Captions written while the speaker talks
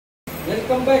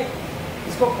Welcome back.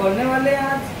 इसको खोलने वाले हैं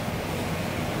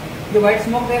आज। ये व्हाइट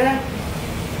स्मोक दे रहा है,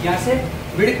 यहाँ से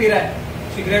बीड़ी पी रहा है,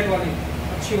 सिगरेट वाली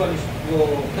अच्छी वाली, जो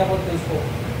क्या बोलते हैं उसको,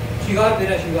 सिगार दे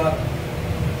रहा है, सिगार।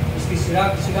 इसकी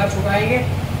सिगार छुपाएंगे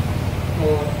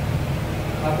और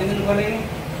काफी दिन खोलेंगे।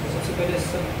 तो सबसे पहले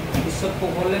इस सब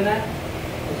को खोल लेना है।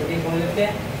 तो चलिए खोल लेते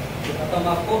हैं, दिखाता हूँ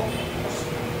आपको।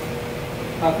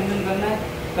 काफी दिन करना है,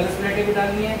 कलर प्लेटें भी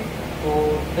डालनी है। तो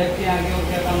देखते हैं आगे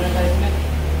और क्या काम रहता है इसमें।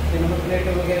 ये नंबर प्लेट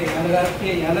वगैरह यहाँ लगा रखी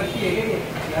है, यहाँ लगती है,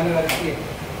 यहाँ लगा रखी है,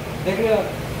 देख लो आप।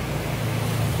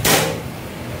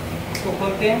 इसको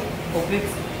खोलते हैं और प्लीज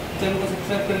चैनल को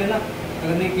सब्सक्राइब कर लेना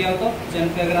अगर नहीं किया हो तो। चैनल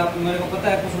पे अगर आप, मेरे को पता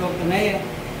है कुछ लोग तो नए हैं,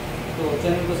 तो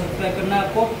चैनल को सब्सक्राइब करना है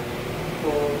आपको। तो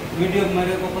वीडियो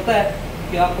मेरे को पता है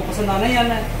कि आपको पसंद आना ही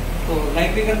आना है, तो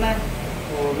लाइक भी करना है।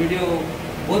 तो वीडियो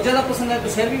बहुत ज़्यादा पसंद है तो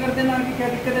शेयर भी कर देना। आपकी क्या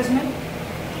दिक्कत है इसमें?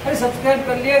 अरे सब्सक्राइब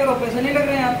कर लिया करो, पैसे नहीं लग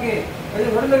रहे हैं आपके,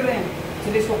 पैसे थोड़े लग रहे हैं।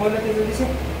 चलिए इसको खोल लेते हैं जल्दी से।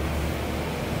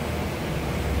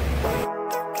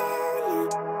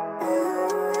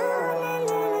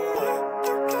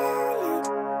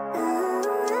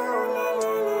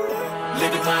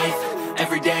 Living life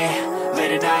every day,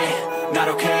 late at night,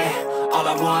 not okay. All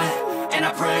I want, and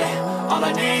I pray, all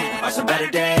I need are some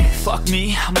better days. Fuck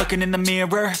me, I'm looking in the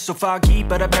mirror, so foggy,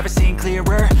 but I've never seen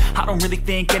clearer. I don't really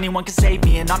think anyone can save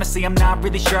me, and honestly I'm not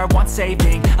really sure I want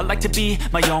saving. I like to be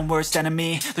my own worst enemy.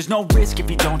 There's no risk if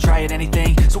you don't try at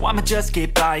anything, so I'ma just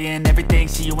keep buying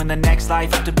everything. See you in the next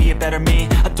life, have to be a better me.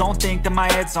 I don't think that my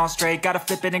head's on straight, gotta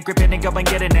flip it and grip it and go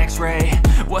and get an x-ray.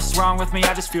 What's wrong with me?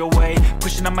 I just feel weight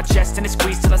pushing on my chest and it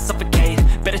squeezes till I suffocate.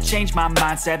 Better change my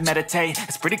mindset, meditate.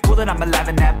 It's pretty cool that I'm alive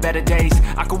and have better days.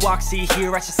 I could walk, see,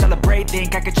 hear, I should celebrate.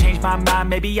 Think I could change my mind,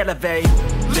 maybe elevate.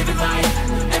 Living life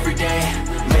every day,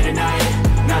 late at night,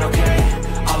 not okay.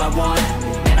 All I want,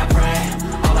 and I pray,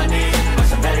 all I need are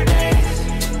some better days.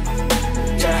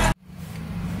 Yeah.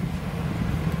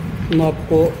 मैं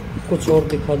आपको कुछ और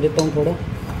दिखा देता हूँ थोड़ा।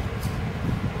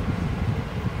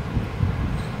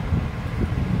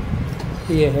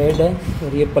 ये head है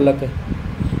और ये पलक है,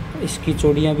 इसकी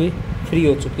चूड़ियाँ भी फ्री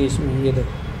हो चुकी है इसमें। ये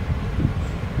देखो,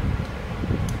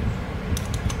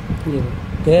 ये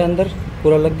गया अंदर,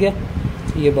 पूरा लग गया,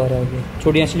 ये बाहर आ गया,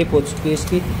 चूड़ियाँ स्लिप हो चुकी है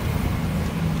इसकी।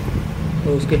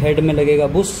 तो इसके हेड में लगेगा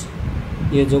बुश,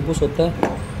 ये जो बुश होता है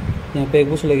यहाँ पे एक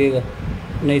बुश लगेगा,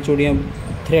 नई चूड़ियाँ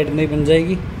थ्रेड नहीं बन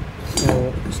जाएगी।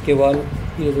 और इसके बाल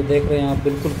ये जो देख रहे हैं आप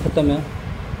बिल्कुल ख़त्म है,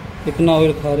 इतना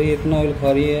ऑयल खा रही है, इतना ऑयल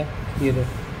खा रही है। ये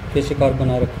देखो कैसे कार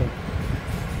बना रखा है।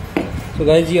 तो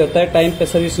गाइस ये होता है टाइम पे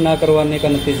सर्विस ना करवाने का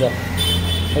नतीजा।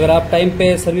 अगर आप टाइम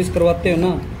पे सर्विस करवाते हो ना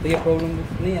तो ये प्रॉब्लम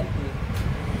नहीं आती है।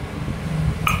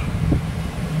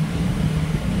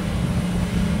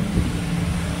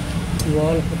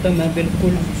 वाल खत्म है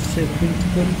बिल्कुल से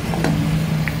बिल्कुल।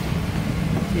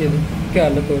 ये क्या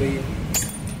हालत हो रही है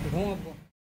दिखाऊं आपको।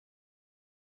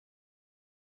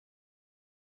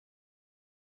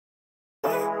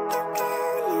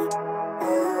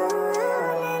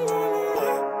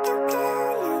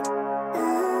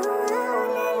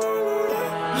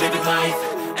 Living life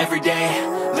every day,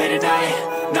 late at night,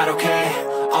 not okay.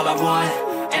 All I want,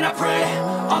 and I pray,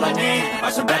 all I need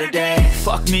are some better days.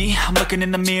 Fuck me, I'm looking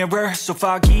in the mirror, so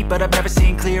foggy, but I've never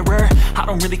seen clearer. I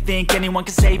don't really think anyone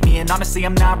can save me, and honestly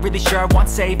I'm not really sure I want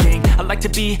saving. I like to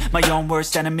be my own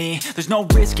worst enemy. There's no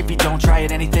risk if you don't try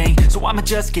at anything, so I'ma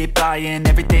just keep buying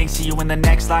everything. See you in the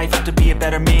next life, have to be a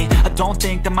better me. I don't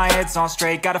think that my head's on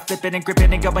straight, gotta flip it and grip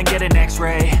it and go and get an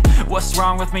x-ray. What's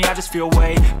wrong with me? I just feel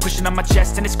weight pushing on my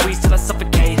chest and it squeezes till I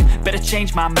suffocate. Better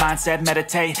change my mindset,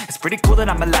 meditate. It's pretty cool that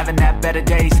I'm alive and have better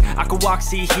days. I could walk,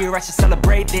 see, hear, I should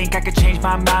celebrate. Think I could change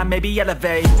my mind, maybe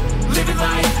elevate. Living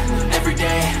life every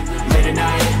day, late at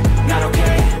night, not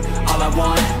okay. All I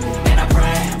want, and I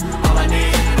pray, all I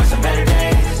need are some better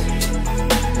days.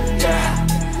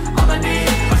 Yeah, all I need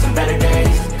are some better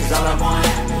days. Cause all I want,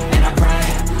 and I pray,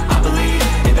 I believe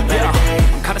in the better days.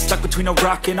 I'm kinda stuck between a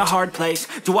rock and a hard place.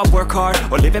 Do I work hard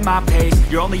or live at my pace?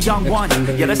 You're only young one,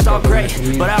 yeah that's all great,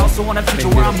 but I also want a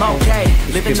future where I'm okay.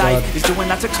 Living life is doing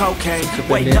lots of cocaine.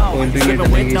 Wait no, it's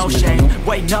living with no shame.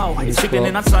 Wait no, it's sleeping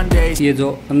in on Sundays. ये जो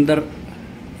अंदर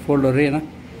fold हो रही है ना,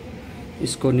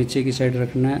 इसको नीचे की साइड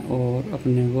रखना है और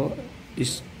अपने को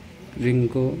इस रिंग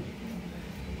को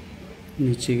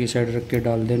नीचे की साइड रख के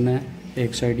डाल देना है।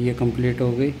 एक साइड ये कंप्लीट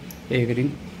हो गई, एक रिंग।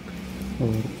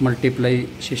 और मल्टीप्लाई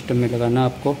सिस्टम में लगाना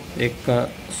आपको। एक का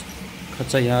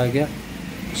खर्चा यहाँ आ गया,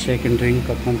 सेकंड रिंग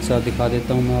का खर्चा दिखा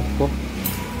देता हूँ मैं आपको।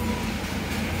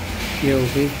 ये हो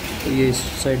गई, तो ये इस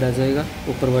साइड आ जाएगा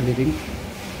ऊपर वाली रिंग।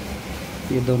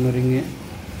 ये दोनों रिंग हैं।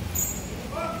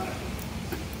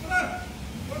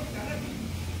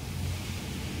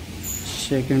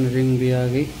 सेकंड रिंग भी आ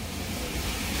गई।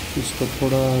 इसको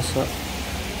थोड़ा सा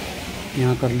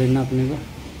यहाँ कर लेना अपने को।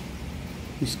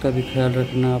 इसका भी ख्याल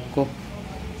रखना आपको,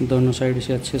 दोनों साइड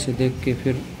से अच्छे से देख के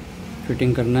फिर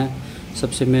फिटिंग करना है।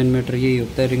 सबसे मेन मैटर यही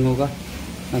होता है रिंगों का।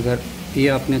 अगर ये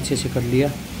आपने अच्छे से कर लिया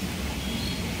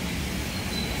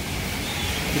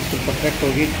बिल्कुल परफेक्ट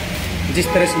होगी। जिस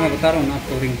तरह से मैं बता रहा हूँ ना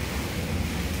आपको रिंग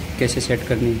कैसे सेट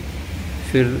करनी है।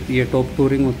 फिर ये टॉप टू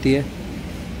रिंग होती है,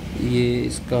 ये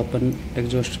इसका अपन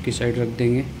एग्जॉस्ट की साइड रख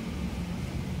देंगे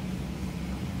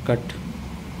कट।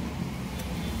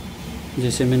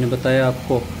 जैसे मैंने बताया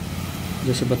आपको,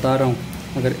 जैसे बता रहा हूँ,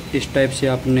 अगर इस टाइप से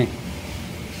आपने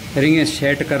रिंग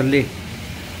सेट कर ली,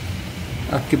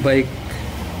 आपकी बाइक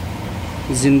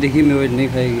ज़िंदगी में ऑयल नहीं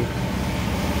खाएगी।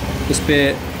 इस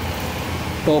पर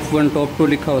टॉप 1 टॉप 2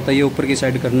 लिखा होता है, ये ऊपर की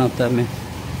साइड करना होता है हमें।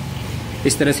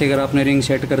 इस तरह से अगर आपने रिंग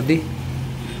सेट कर दी,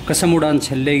 कसम उड़ान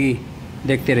छल्लेगी,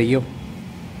 देखते रहियो,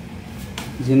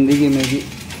 ज़िंदगी में भी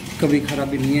कभी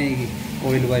खराबी नहीं आएगी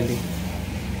ऑयल वाली।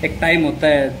 एक टाइम होता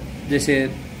है, जैसे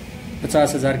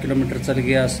 50,000 किलोमीटर चल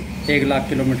गया, 1,00,000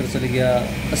 किलोमीटर चल गया,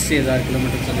 80,000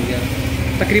 किलोमीटर चल गया,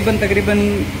 तकरीबन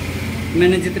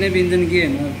मैंने जितने भी इंजन किए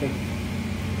ना तो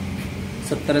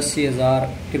 70-80 हज़ार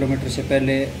किलोमीटर से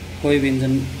पहले कोई भी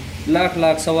engine lakh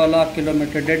 1.25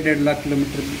 kilometre 1.5 lakh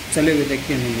kilometre चले हुए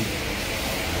देखे नहीं।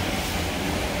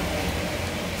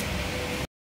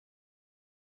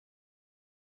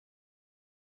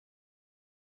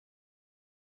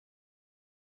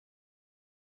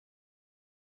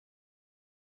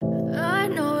 I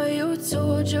know you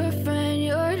told your friend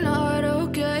you're not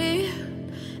okay,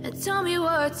 and tell me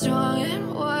what's wrong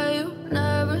and why you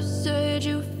never said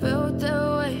you felt that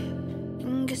way.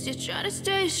 And guess you're trying to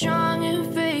stay strong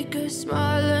and fake a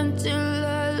smile until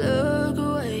I look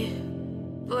away.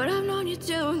 But I've known you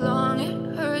too long, it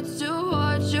hurts to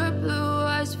watch your blue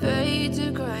eyes fade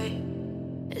to gray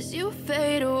as you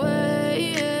fade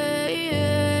away,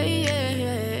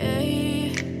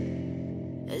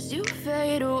 as you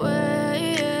fade away.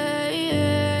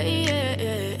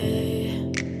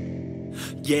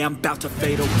 Yeah, I'm about to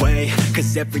fade away,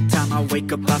 cause every time I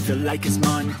wake up I feel like it's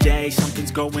Monday.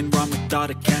 Something's going wrong with all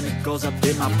the chemicals up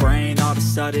in my brain. All of a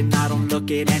sudden I don't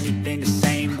look at anything the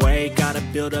same way. Gotta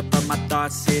build up of my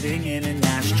thoughts sitting in an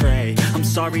ashtray. I'm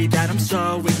sorry that I'm so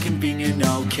inconvenient,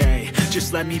 okay.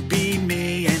 Just let me be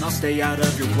me and I'll stay out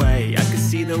of your way. I can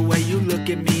see the way you look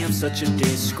at me, I'm such a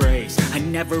disgrace. I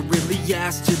never really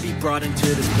asked to be brought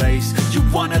into this place. You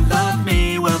wanna love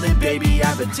me? Well then baby I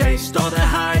have a taste. All the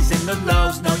highs and the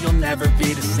lows, no you'll never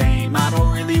be the same. I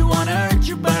don't really wanna hurt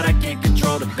you but I can't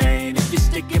control the pain. If you're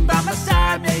sticking by my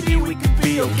side maybe we could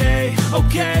be okay.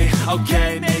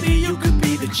 Okay, maybe you could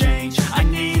be the change I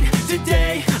need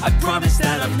today. I promise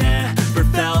that I've never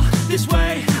felt this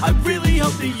way. I really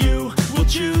hope that you will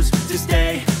choose to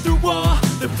stay through all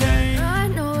the pain. I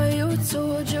know you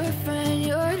told your friend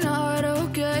you're not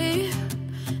okay,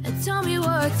 and tell me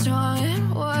what's wrong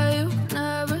and why you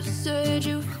never said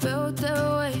you felt that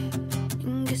way.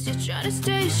 And guess you're trying to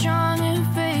stay strong and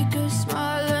fake a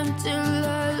smile until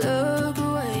I look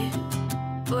away.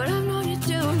 But I've known you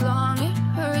too long, it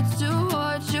hurts to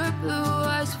watch your blue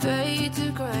eyes fade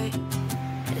to gray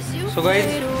as you So guys,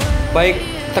 fade away. Bike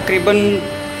तकरीबन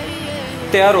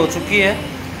तैयार हो चुकी है,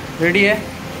 ready है।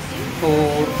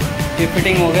 और ये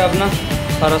fitting हो गया अपना,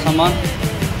 सारा सामान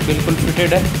बिल्कुल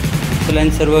फिटेड है।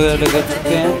 सिलेंसर वगैरह लगा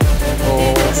चुके हैं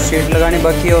और सीट लगानी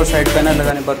बाकी है और साइड पैनल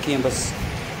लगाने बाकी हैं बस।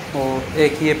 और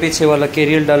एक ये पीछे वाला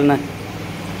कैरियर डालना है।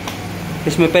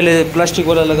 इसमें पहले प्लास्टिक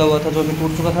वाला लगा हुआ था जो कि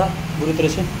टूट चुका था बुरी तरह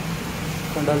से,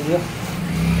 तो डाल दिया।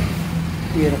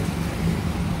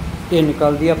 ये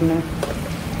निकाल दिया अपने,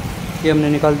 ये हमने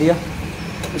निकाल दिया,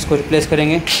 इसको रिप्लेस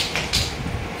करेंगे।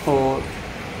 और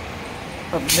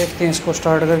अब देखते हैं इसको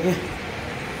स्टार्ट करके।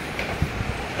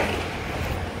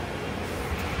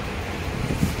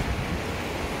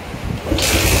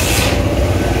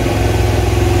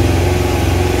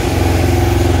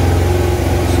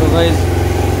 सो गाइस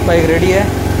बाइक रेडी है,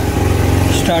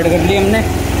 स्टार्ट कर ली हमने,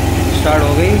 स्टार्ट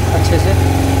हो गई अच्छे से।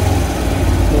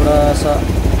 थोड़ा सा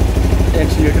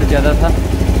एक्सीलेटर ज़्यादा था,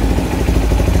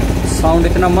 साउंड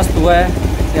इतना मस्त हुआ है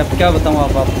कि अब क्या बताऊँ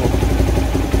आपको,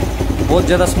 बहुत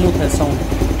ज़्यादा स्मूथ है साउंड।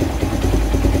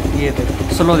 ये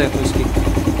देखो, स्लो देखो इसकी।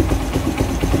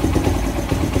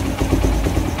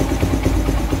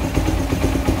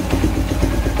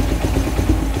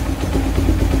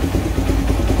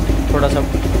 थोड़ा सा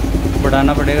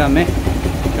बढ़ाना पड़ेगा हमें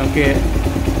क्योंकि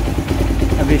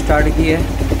अभी स्टार्ट की है।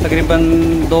 तकरीबन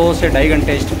 2 से 2.5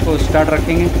 घंटे को स्टार्ट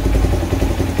रखेंगे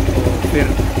तो फिर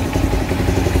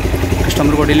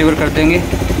कस्टमर को डिलीवर कर देंगे।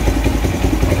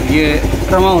 ये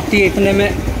रमा होती है इतने में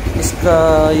इसका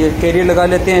ये कैरियर लगा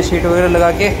लेते हैं, शीट वगैरह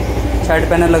लगा के साइड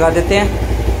पैनल लगा देते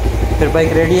हैं। फिर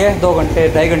बाइक रेडी है, 2 घंटे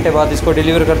 2.5 घंटे बाद इसको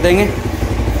डिलीवर कर देंगे।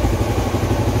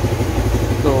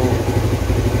 तो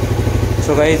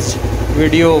सो गाइस,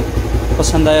 वीडियो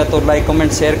पसंद आया तो लाइक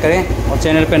कमेंट शेयर करें, और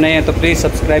चैनल पे नए हैं तो प्लीज़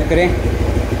सब्सक्राइब करें।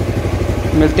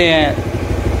 मिलते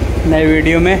हैं नए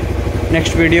वीडियो में,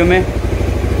 नेक्स्ट वीडियो में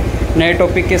नए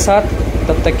टॉपिक के साथ।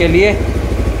 तब तक के लिए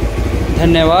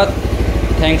धन्यवाद।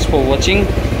 Thanks for watching.